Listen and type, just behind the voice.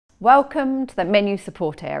Welcome to the menu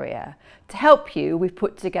support area. To help you, we've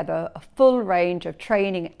put together a full range of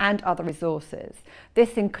training and other resources.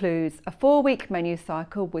 This includes a 4-week menu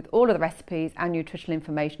cycle with all of the recipes and nutritional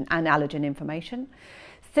information and allergen information.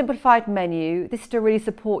 Simplified menu, this is to really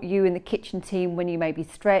support you in the kitchen team when you may be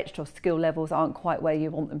stretched or skill levels aren't quite where you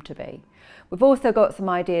want them to be. We've also got some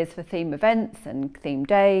ideas for theme events and theme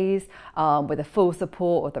days with a full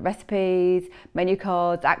support of the recipes, menu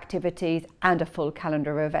cards, activities and a full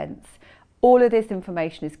calendar of events. All of this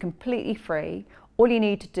information is completely free. All you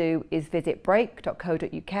need to do is visit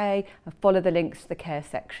break.co.uk and follow the links to the care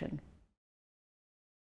section.